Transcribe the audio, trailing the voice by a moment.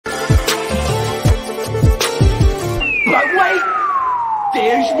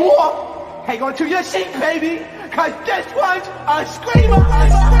There's more. Hang on to your seat, baby, cause this one's a screamer, a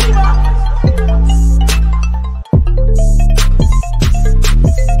screamer.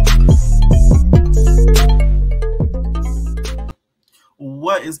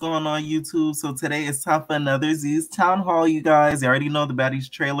 What is going on, YouTube? So today it's time for another Zeus Town Hall, you guys. You already know the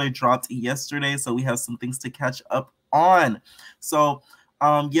Baddies trailer dropped yesterday, so we have some things to catch up on. So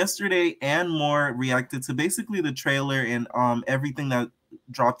yesterday and more reacted to basically the trailer and everything that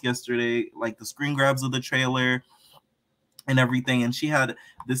dropped yesterday, like the screen grabs of the trailer and everything. And she had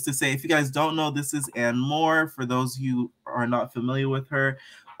this to say. If you guys don't know, this is Ann Moore. For those of you who are not familiar with her,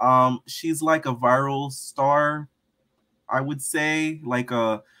 she's like a viral star, I would say, like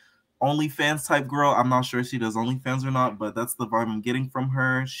a OnlyFans type girl. I'm not sure if she does OnlyFans or not, but that's the vibe I'm getting from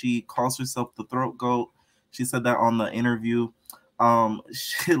her. She calls herself the throat goat. She said that on the interview.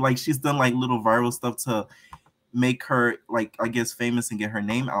 She's done like little viral stuff to make her, like, I guess, famous and get her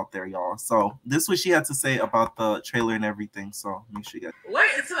name out there, y'all. So this is what she had to say about the trailer and everything. So make sure you guys wait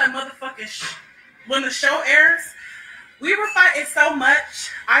until that motherfucking when the show airs. We were fighting so much.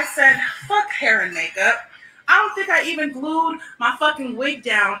 I said, fuck hair and makeup. I don't think I even glued my fucking wig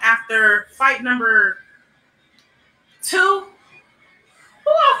down after fight number 2. Who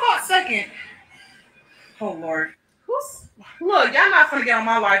I fought second? Oh, Lord. Look, y'all not gonna get on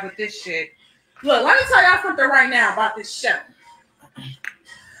my life with this shit. Look, let me tell y'all something right now about this show.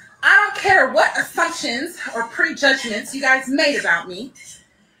 I don't care what assumptions or prejudgments you guys made about me,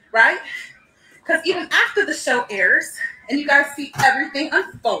 right? Because even after the show airs and you guys see everything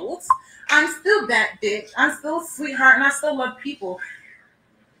unfold, I'm still that bitch. I'm still a sweetheart and I still love people.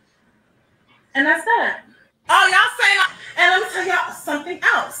 And that's that. Oh, y'all saying, and let me tell y'all something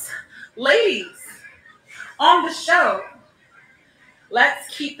else. Ladies, on the show,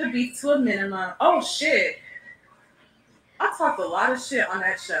 let's keep the beat to a minimum. Oh, shit. I talked a lot of shit on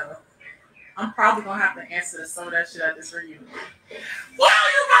that show. I'm probably going to have to answer to some of that shit at this reunion. Well, you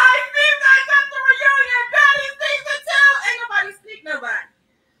guys, these guys at the reunion. Baddies Season 2. Ain't nobody sneak nobody.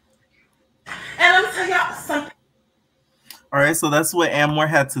 And let me tell y'all something. All right, so that's what Ann Moore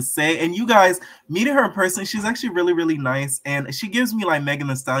had to say. And you guys, meeting her in person, she's actually really, really nice. And she gives me like Megan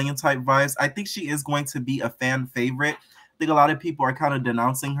Thee Stallion type vibes. I think she is going to be a fan favorite. I think a lot of people are kind of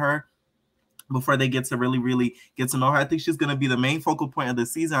denouncing her before they get to really, really get to know her. I think she's going to be the main focal point of the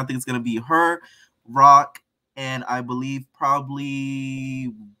season. I think it's going to be her, Rock, and I believe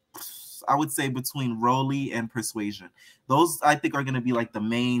probably, I would say between Rolly and Persuasion. Those, I think, are going to be like the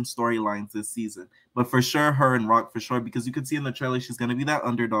main storylines this season. But for sure, her and Rock, for sure, because you could see in the trailer, she's going to be that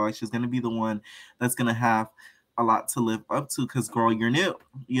underdog. She's going to be the one that's going to have a lot to live up to because, girl, you're new.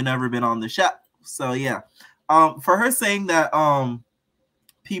 You've never been on the show. So, yeah. For her saying that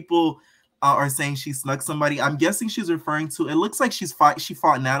people are saying she snuck somebody, I'm guessing she's referring to, it looks like she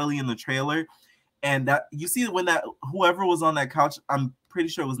fought Natalie in the trailer. And that you see when that whoever was on that couch, I'm pretty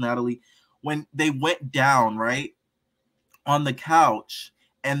sure it was Natalie, when they went down, right, on the couch,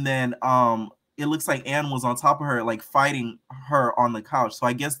 and then it looks like Ann was on top of her, like fighting her on the couch. So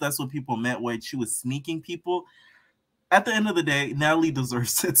I guess that's what people meant when she was sneaking people. At the end of the day, Natalie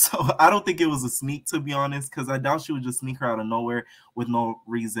deserves it. So I don't think it was a sneak, to be honest, because I doubt she would just sneak her out of nowhere with no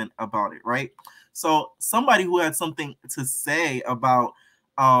reason about it, right? So somebody who had something to say about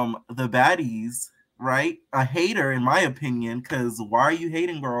the baddies, right? A hater, in my opinion, because why are you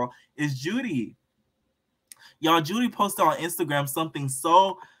hating, girl, is Judi. Y'all, Judi posted on Instagram something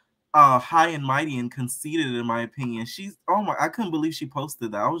so high and mighty and conceited, in my opinion. She's, oh my, I couldn't believe she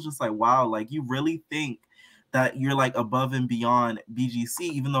posted that. I was just like, wow, like you really think that you're like above and beyond BGC,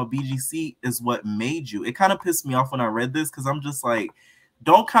 even though BGC is what made you. It kind of pissed me off when I read this because I'm just like,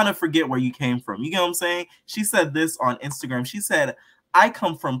 don't kind of forget where you came from. You get what I'm saying? She said this on Instagram. She said, I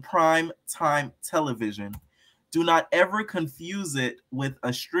come from prime time television. Do not ever confuse it with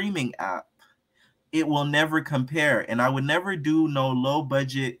a streaming app. It will never compare. And I would never do no low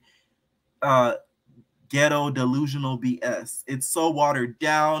budget ghetto delusional BS. It's so watered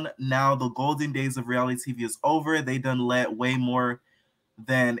down. Now the golden days of reality TV is over. They done let way more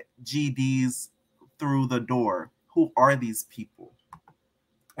than GDs through the door. Who are these people?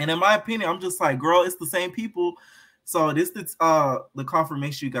 And in my opinion, I'm just like, girl, it's the same people. So this is the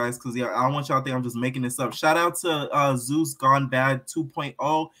confirmation, you guys, because yeah, I don't want y'all to think I'm just making this up. Shout out to Zeus Gone Bad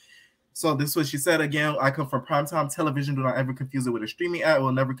 2.0. So this is what she said again. I come from primetime television. Do not ever confuse it with a streaming app. It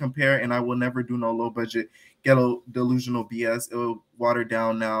will never compare, and I will never do no low budget ghetto delusional BS. It will water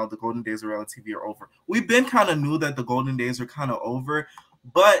down now. The golden days of reality TV are over. We've been kind of knew that the golden days are kind of over,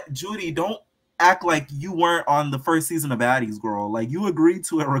 but Judi, don't act like you weren't on the first season of Baddies, girl. Like, you agreed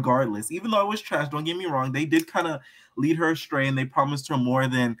to it regardless. Even though it was trash, don't get me wrong. They did kind of lead her astray, and they promised her more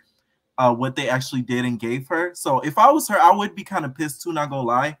than what they actually did and gave her. So if I was her, I would be kind of pissed too, not gonna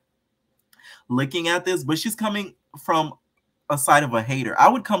lie, looking at this. But she's coming from a side of a hater. I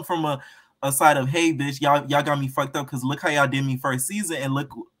would come from a side of, hey, bitch, y'all got me fucked up because look how y'all did me first season and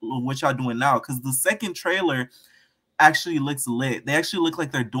look what y'all doing now. Because the second trailer actually looks lit. They actually look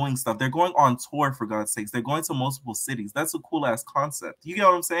like they're doing stuff. They're going on tour, for God's sakes. They're going to multiple cities. That's a cool ass concept. You get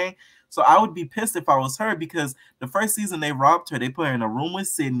what I'm saying? So I would be pissed if I was her, because the first season they robbed her. They put her in a room with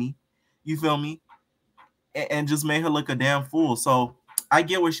Sydney. You feel me? And just made her look a damn fool. So I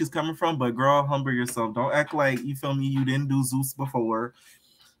get where she's coming from, but girl, humble yourself. Don't act like, you feel me, you didn't do Zeus before.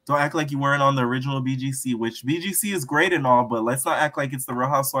 Don't act like you weren't on the original BGC, which BGC is great and all, but let's not act like it's the Real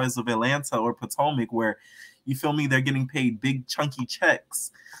Housewives of Atlanta or Potomac where, you feel me, they're getting paid big chunky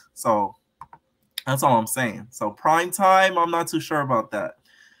checks. So that's all I'm saying. So prime time, I'm not too sure about that.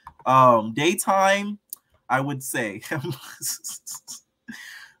 Daytime, I would say.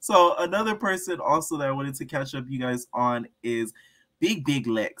 So another person also that I wanted to catch up you guys on is Big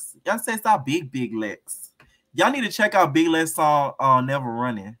Lex. Y'all say stop Big Lex. Y'all need to check out Big Lex song on Never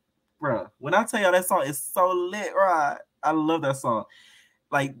Running. Bruh, when I tell y'all that song is so lit, right? I love that song.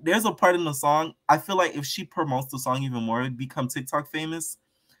 Like, there's a part in the song, I feel like if she promotes the song even more, it'd become TikTok famous.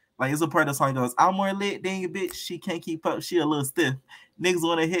 Like, it's a part of the song that goes, I'm more lit than your bitch. She can't keep up. She a little stiff. Niggas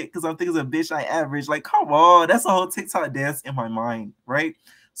want to hit because I'm thinking of a bitch I average. Like, come on. That's a whole TikTok dance in my mind, right?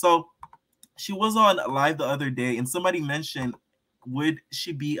 So she was on live the other day, and somebody mentioned, would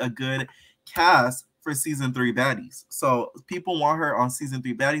she be a good cast for season 3 Baddies? So people want her on season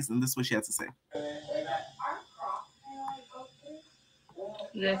 3 Baddies, and this is what she had to say.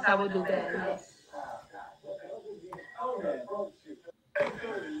 Yes, I would do that. Yes.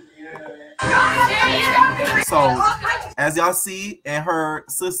 So, as y'all see, and her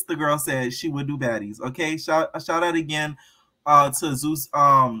sister girl said she would do Baddies. Okay, shout out again to Zeus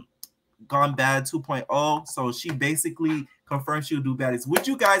Gone Bad 2.0. So she basically confirmed she would do Baddies. Would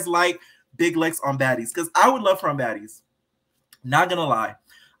you guys like Big Lex on Baddies? Because I would love her on Baddies. Not gonna lie.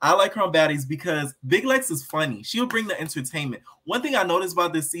 I like her on Baddies because Big Lex is funny. She'll bring the entertainment. One thing I noticed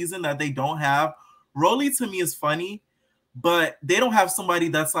about this season that they don't have, Rolly to me is funny, but they don't have somebody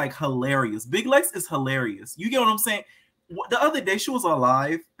that's like hilarious. Big Lex is hilarious. You get what I'm saying? The other day she was on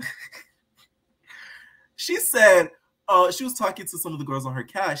live. She said, she was talking to some of the girls on her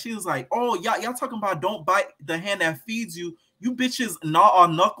cast. She was like, oh, y'all talking about don't bite the hand that feeds you. You bitches gnaw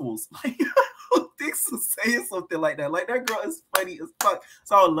on knuckles. Like, who thinks of saying something like that? Like, that girl is funny as fuck.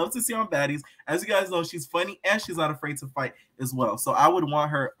 So I would love to see her on Baddies. As you guys know, she's funny and she's not afraid to fight as well. So I would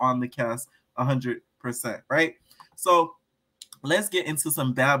want her on the cast 100%, right? So let's get into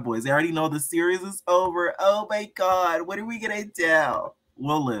some Bad Boys. I already know the series is over. Oh my God, what are we gonna do?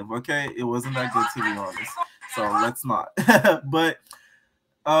 We'll live, okay? It wasn't that good, to be honest. So let's not. But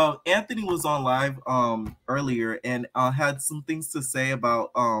Anthony was on live earlier and had some things to say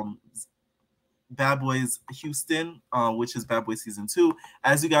about Bad Boys Houston, which is Bad Boys Season 2.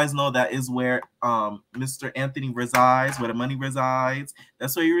 As you guys know, that is where Mr. Anthony resides, where the money resides.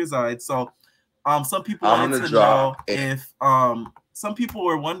 That's where he resides. So some people wanted to know if some people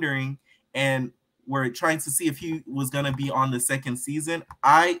were wondering and were trying to see if he was going to be on the second season.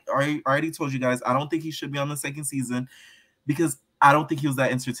 I already told you guys, I don't think he should be on the second season because I don't think he was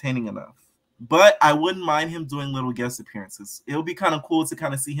that entertaining enough. But I wouldn't mind him doing little guest appearances. It would be kind of cool to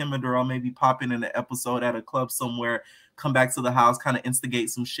kind of see him and Darrell maybe pop in an episode at a club somewhere, come back to the house, kind of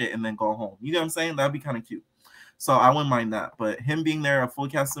instigate some shit, and then go home. You know what I'm saying? That'd be kind of cute. So I wouldn't mind that. But him being there, a full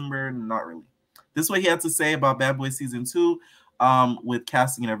cast member, not really. This is what he had to say about Bad Boys Season 2 with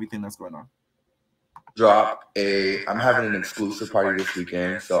casting and everything that's going on. I'm having an exclusive party this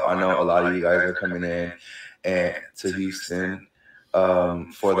weekend. So I know a lot of you guys are coming in and to Houston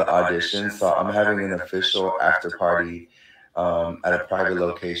for the audition. So I'm having an official after party at a private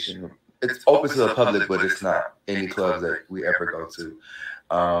location. It's open to the public, but it's not any clubs that we ever go to.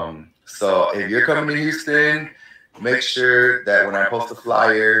 So if you're coming to Houston, make sure that when I post a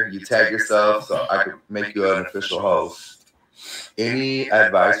flyer, you tag yourself so I can make you an official host. Any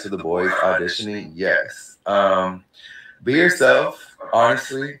advice to the boys auditioning? Yes. Be yourself,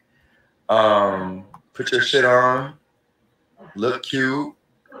 honestly. Put your shit on. Look cute.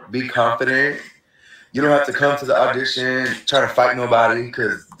 Be confident. You don't have to come to the audition trying to fight nobody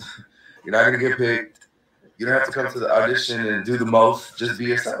because you're not going to get picked. You don't have to come to the audition and do the most. Just be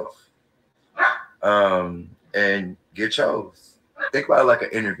yourself. And get chose. Think about it like an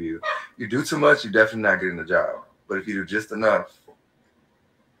interview. You do too much, you're definitely not getting the job. But if you do just enough,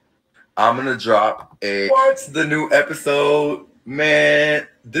 I'm gonna drop what's the new episode. Man,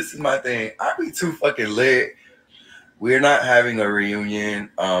 this is my thing. I be too fucking lit. We're not having a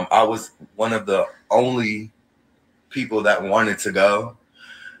reunion. I was one of the only people that wanted to go.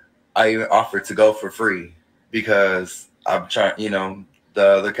 I even offered to go for free because I'm trying, the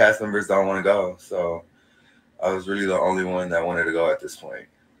other cast members don't want to go. So I was really the only one that wanted to go at this point.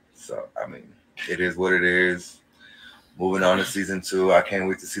 So, I mean, it is what it is. Moving on to season 2. I can't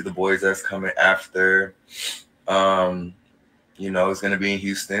wait to see the boys that's coming after. It's going to be in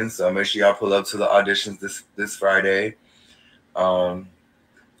Houston. So make sure y'all pull up to the auditions this Friday. All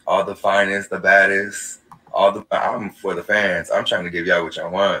the finest, the baddest, I'm for the fans. I'm trying to give y'all what y'all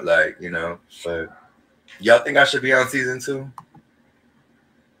want, but y'all think I should be on season 2?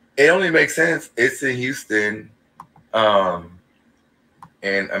 It only makes sense. It's in Houston. And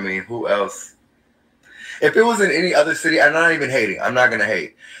I mean, who else? If it was in any other city, I'm not even hating. I'm not going to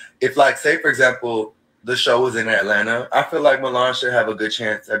hate. If say for example, the show was in Atlanta, I feel like Milan should have a good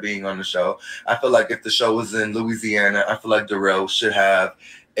chance at being on the show. I feel like if the show was in Louisiana, I feel like Darrell should have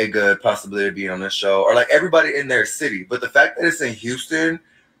a good possibility of being on the show, or everybody in their city. But the fact that it's in Houston,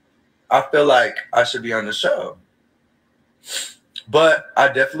 I feel like I should be on the show. But I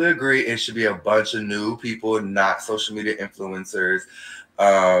definitely agree it should be a bunch of new people, not social media influencers.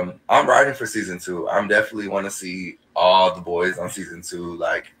 I'm writing for season 2. I'm definitely want to see all the boys on season 2,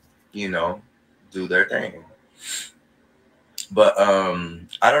 do their thing. But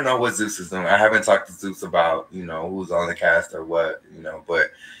I don't know what Zeus is doing. I haven't talked to Zeus about, who's on the cast or what,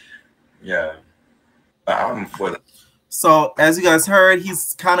 but yeah. I'm for that. So as you guys heard,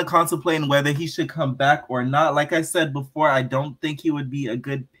 he's kind of contemplating whether he should come back or not. Like I said before, I don't think he would be a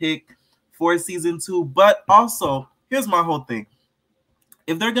good pick for season 2. But also, here's my whole thing.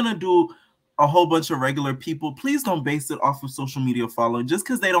 If they're going to do a whole bunch of regular people, please don't base it off of social media following. Just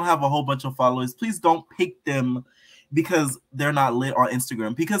because they don't have a whole bunch of followers, please don't pick them because they're not lit on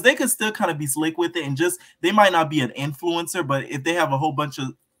Instagram. Because they could still kind of be slick with it and they might not be an influencer, but if they have a whole bunch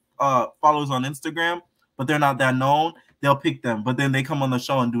of followers on Instagram, but they're not that known, they'll pick them. But then they come on the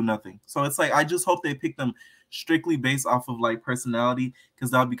show and do nothing. So it's I just hope they pick them strictly based off of personality,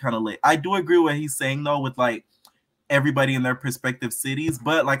 because that would be kind of lit. I do agree with what he's saying though, with everybody in their respective cities,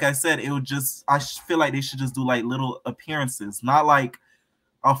 but like I said, I feel like they should just do little appearances, not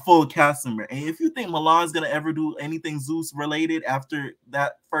a full cast member. And if you think Milan's gonna ever do anything Zeus related after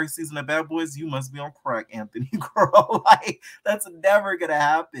that first season of Bad Boys, you must be on crack, Anthony. Girl, that's never gonna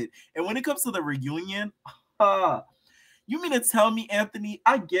happen. And when it comes to the reunion, you mean to tell me, Anthony,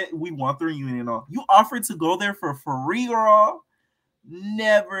 I get we want the reunion and all. You offered to go there for free, girl?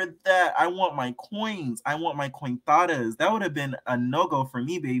 Never that. I want my coins. I want my cointadas. That would have been a no-go for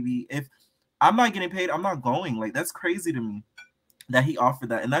me, baby. If I'm not getting paid, I'm not going. That's crazy to me that he offered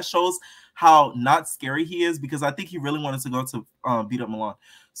that. And that shows how not scary he is, because I think he really wanted to go to beat up Milan.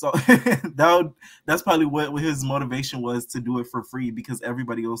 So that's probably what his motivation was, to do it for free, because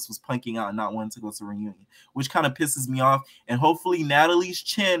everybody else was punking out and not wanting to go to reunion, which kind of pisses me off. And hopefully Natalie's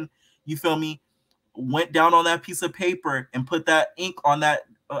chin, you feel me, went down on that piece of paper and put that ink on that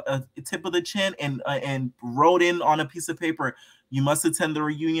tip of the chin and wrote in on a piece of paper, you must attend the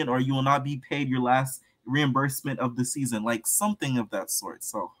reunion or you will not be paid your last reimbursement of the season, something of that sort.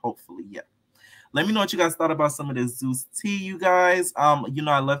 So hopefully, yeah. Let me know what you guys thought about some of this Zeus tea, you guys. I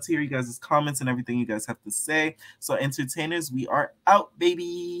love to hear you guys' comments and everything you guys have to say. So entertainers, we are out,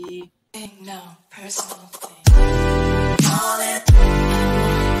 baby. No personal thing. I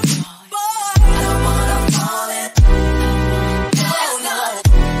don't want